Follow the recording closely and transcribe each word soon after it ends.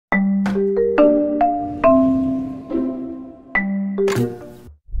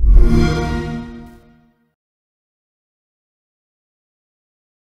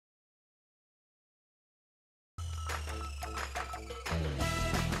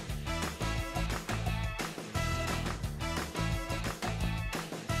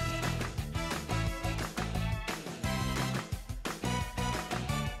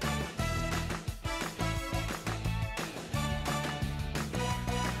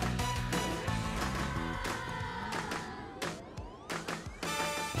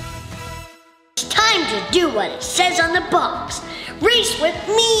to do what it says on the box. Race with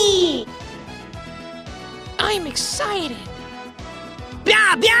me! I'm excited.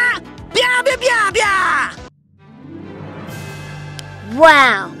 Bia, bia! Bia, bia, bia, bia!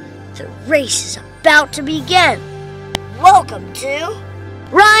 Wow, the race is about to begin. Welcome to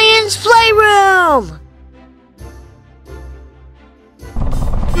Ryan's Playroom!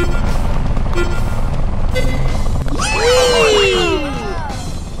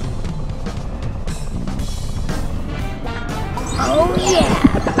 Oh yeah!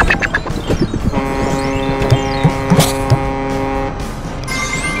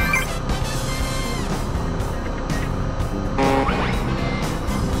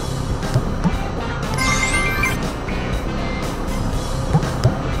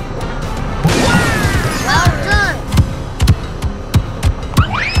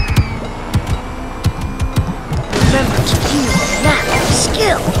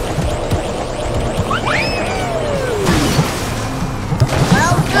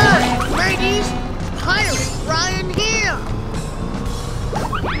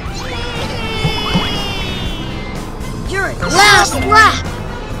 Last lap!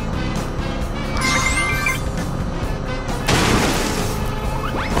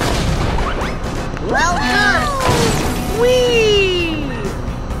 Well done! Whee!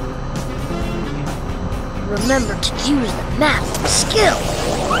 Remember to use the map with skill.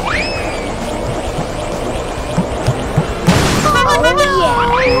 Oh yeah!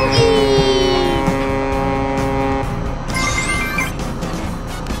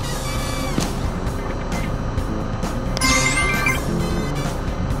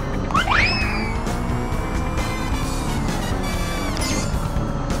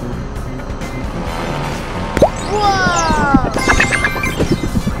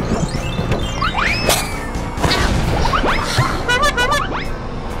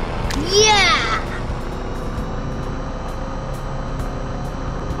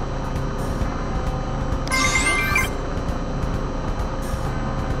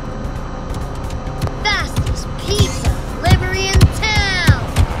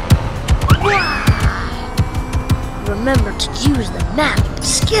 Remember to use the map with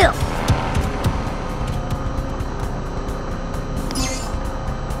skill.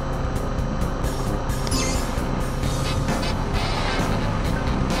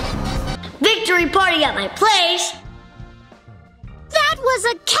 Victory party at my place. That was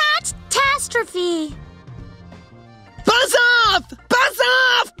a catastrophe. Buzz off! Buzz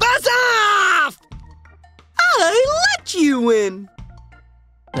off! Buzz off! I let you win.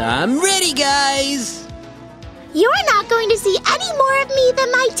 I'm ready, guys. You're not going to see any more of me than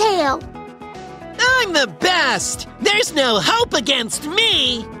my tail. I'm the best! There's no hope against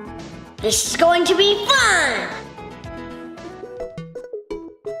me! This is going to be fun!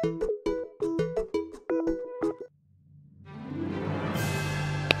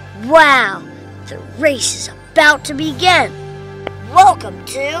 Wow, the race is about to begin. Welcome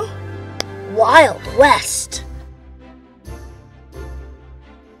to Wild West.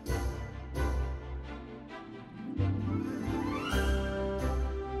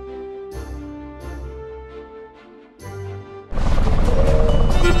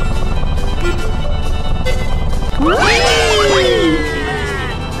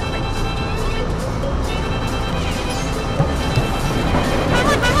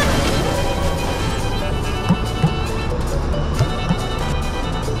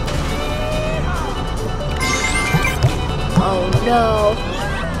 Oh no.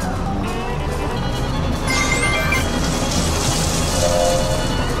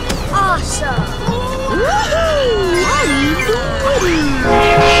 Awesome!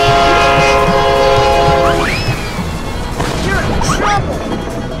 You're in trouble!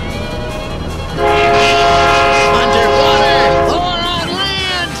 Underwater or on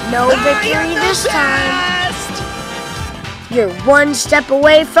land! No victory this time! You're one step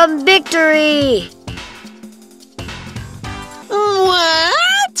away from victory!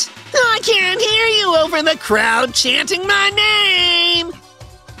 What? I can't hear you over the crowd chanting my name!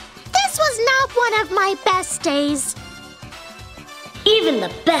 This was not one of my best days. Even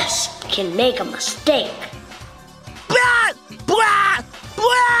the best can make a mistake. Blah! Blah!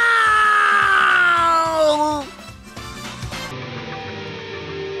 Blah!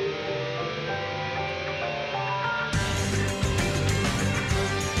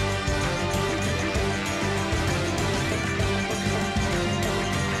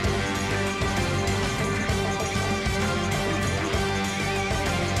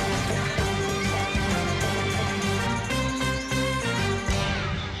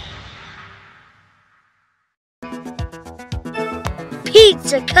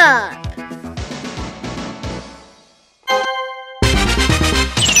 Pizza cup.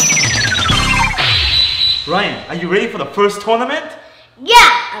 Ryan, are you ready for the first tournament? Yeah,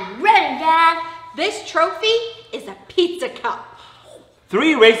 I'm ready, Dad. This trophy is a pizza cup.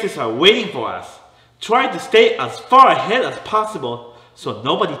 3 races are waiting for us. Try to stay as far ahead as possible so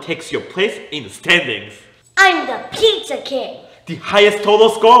nobody takes your place in the standings. I'm the Pizza King. The highest total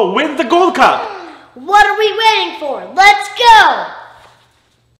score wins the gold cup. What are we waiting for? Let's go!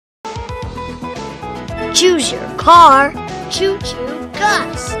 Choose your car. Choo Choo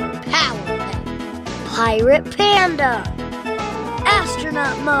Gus. Power Pet. Pirate Panda.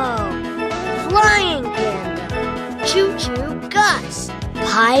 Astronaut Mo. Flying Panda. Choo Choo Gus.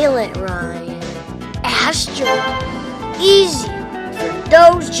 Pilot Ryan. Astronaut. Easy for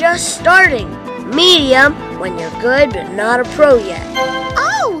those just starting. Medium when you're good but not a pro yet.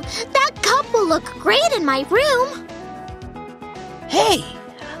 Oh, that cup will look great in my room. Hey,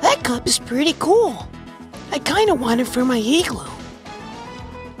 that cup is pretty cool. I kind of want it for my igloo.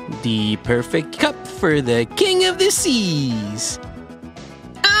 The perfect cup for the king of the seas.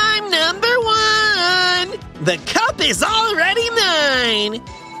 I'm number 1! The cup is already mine!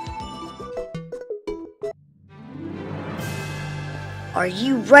 Are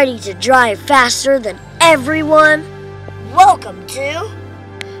you ready to drive faster than everyone? Welcome to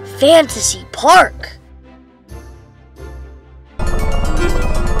Fantasy Park.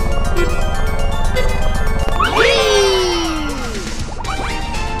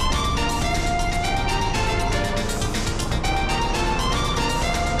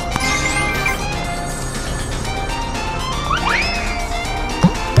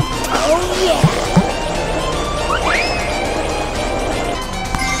 Oh yeah!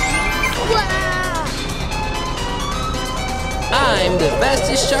 I'm the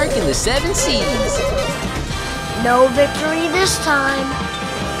fastest shark in the 7 seas. No victory this time.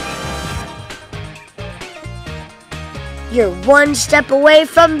 You're 1 step away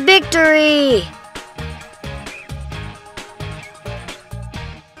from victory.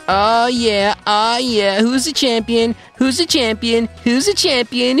 Oh yeah, who's the champion? Who's the champion? Who's the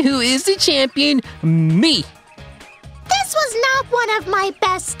champion? Who is the champion? Me! This was not one of my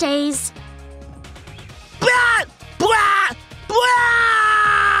best days. Blah! Blah! Blah!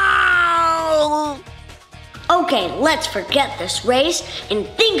 Okay, let's forget this race and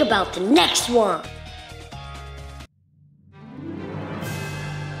think about the next one.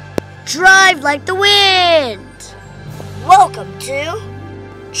 Drive like the wind. Welcome to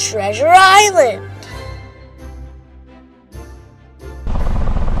Treasure Island.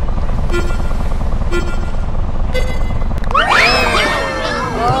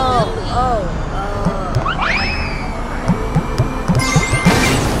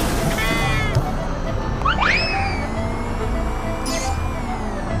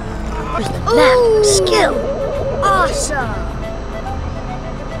 Map skill. Awesome.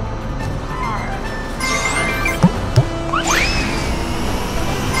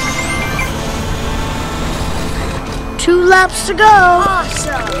 Two laps to go.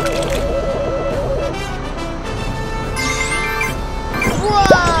 Awesome.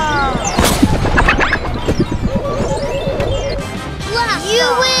 Whoa. You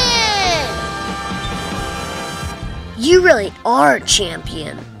win. You really are a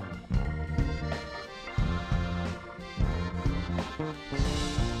champion.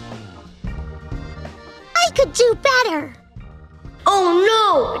 I could do better. Oh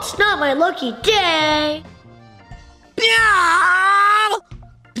no, it's not my lucky day. Blah!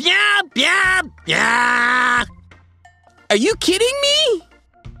 Blah! Blah! Blah! Are you kidding me?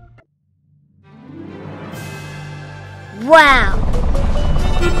 Wow.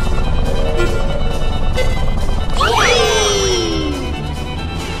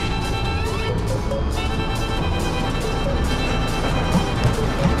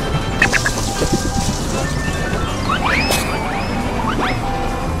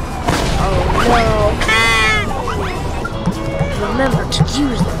 Remember to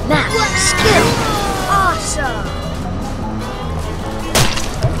use the map skill. Awesome.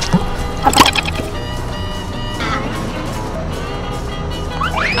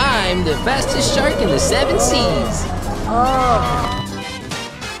 I'm the fastest shark in the 7 seas. Oh.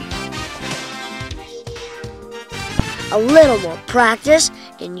 A little more practice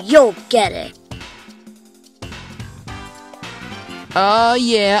and you'll get it. Oh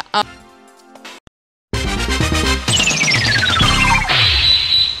yeah.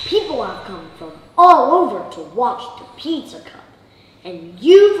 People have come from all over to watch the Pizza Cup, and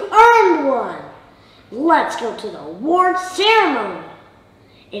you've earned one. Let's go to the award ceremony.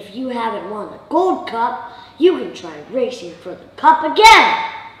 If you haven't won the Gold Cup, you can try racing for the cup again.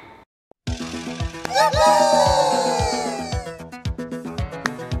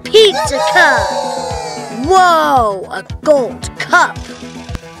 Pizza Cup. Whoa, a gold cup.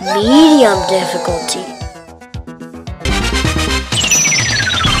 Medium difficulty.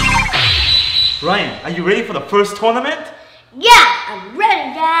 Ryan, are you ready for the first tournament? Yeah, I'm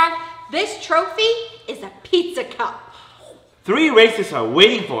ready, Dad. This trophy is a pizza cup. 3 races are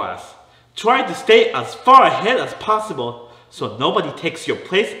waiting for us. Try to stay as far ahead as possible so nobody takes your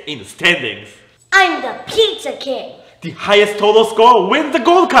place in the standings. I'm the Pizza King. The highest total score wins the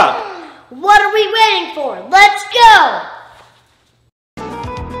gold cup. What are we waiting for? Let's go!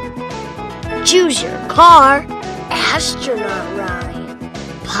 Choose your car. Astronaut ride.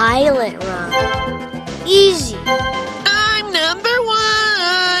 Pilot ride. Easy. I'm number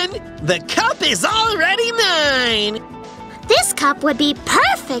 1! The cup is already mine! This cup would be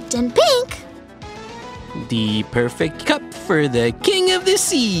perfect in pink. The perfect cup for the king of the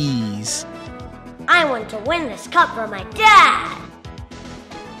seas. I want to win this cup for my dad.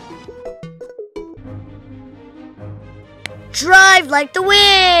 Drive like the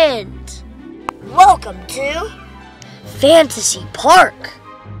wind. Welcome to Fantasy Park.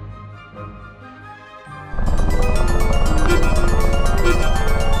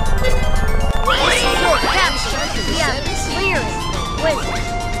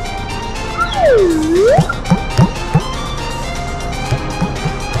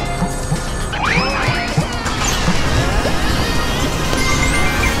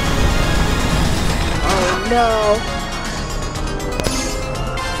 Oh no.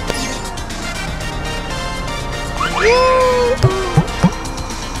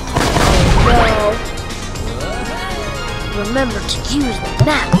 Remember to use the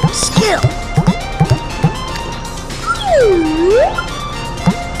map with skill. Oh yeah.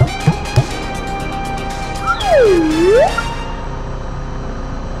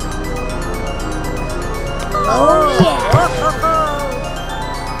 Oh no.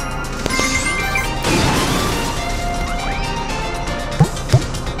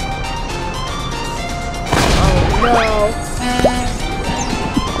 Well done!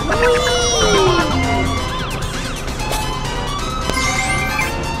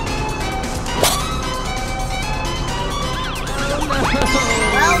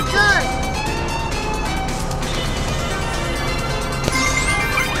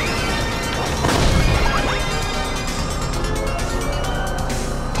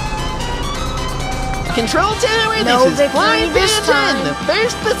 Control Tower, No this is victory Flying this Phantom in time. the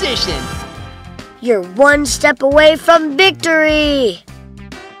first position. You're one step away from victory!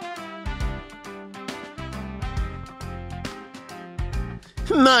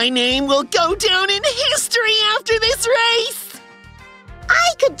 My name will go down in history after this race!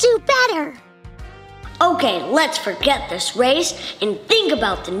 I could do better. Okay, let's forget this race and think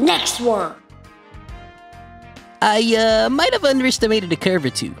about the next one. I might have underestimated a curve or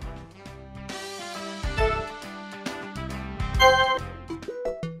two.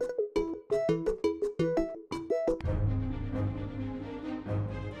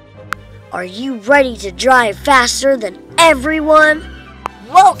 Are you ready to drive faster than everyone?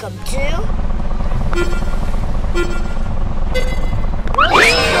 Welcome to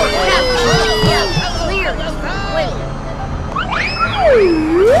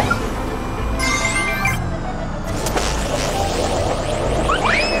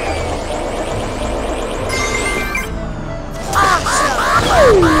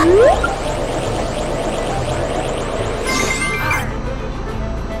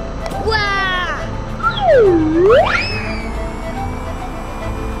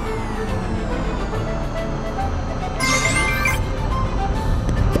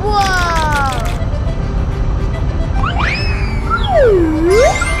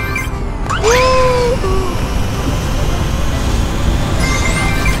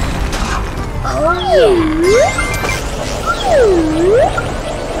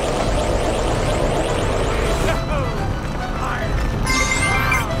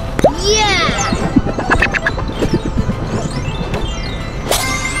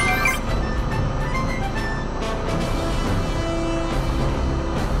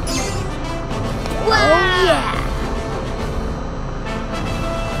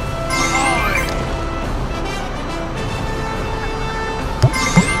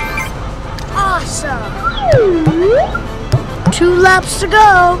Awesome! 2 laps to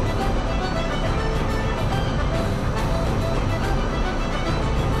go.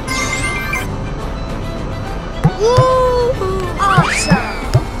 Woo! Awesome!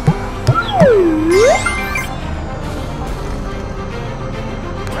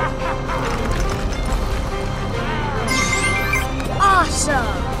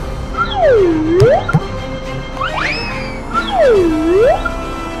 Awesome!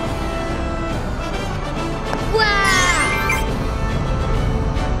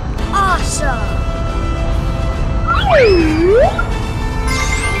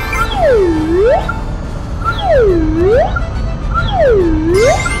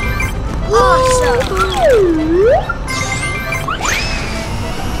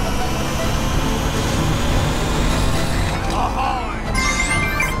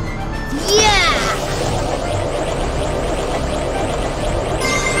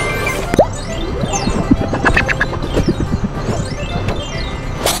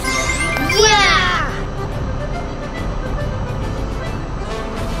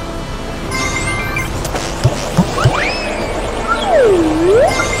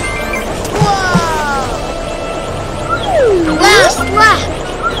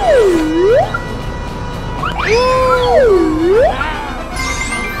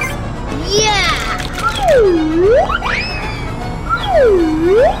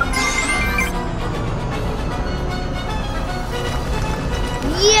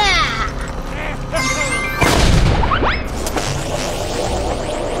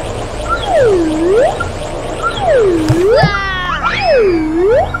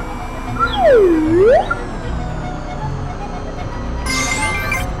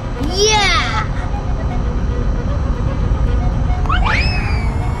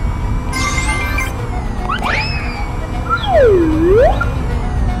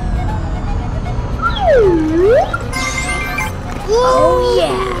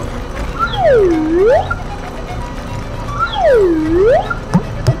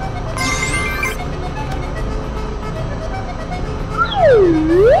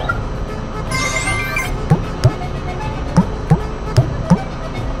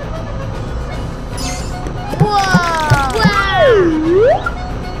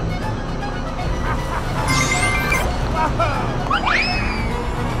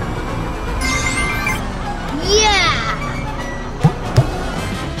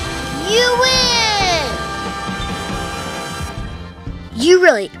 You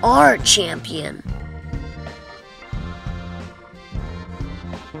really are a champion.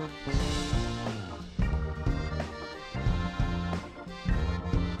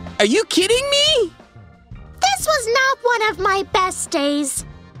 Are you kidding me? This was not one of my best days.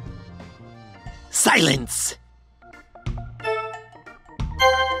 Silence!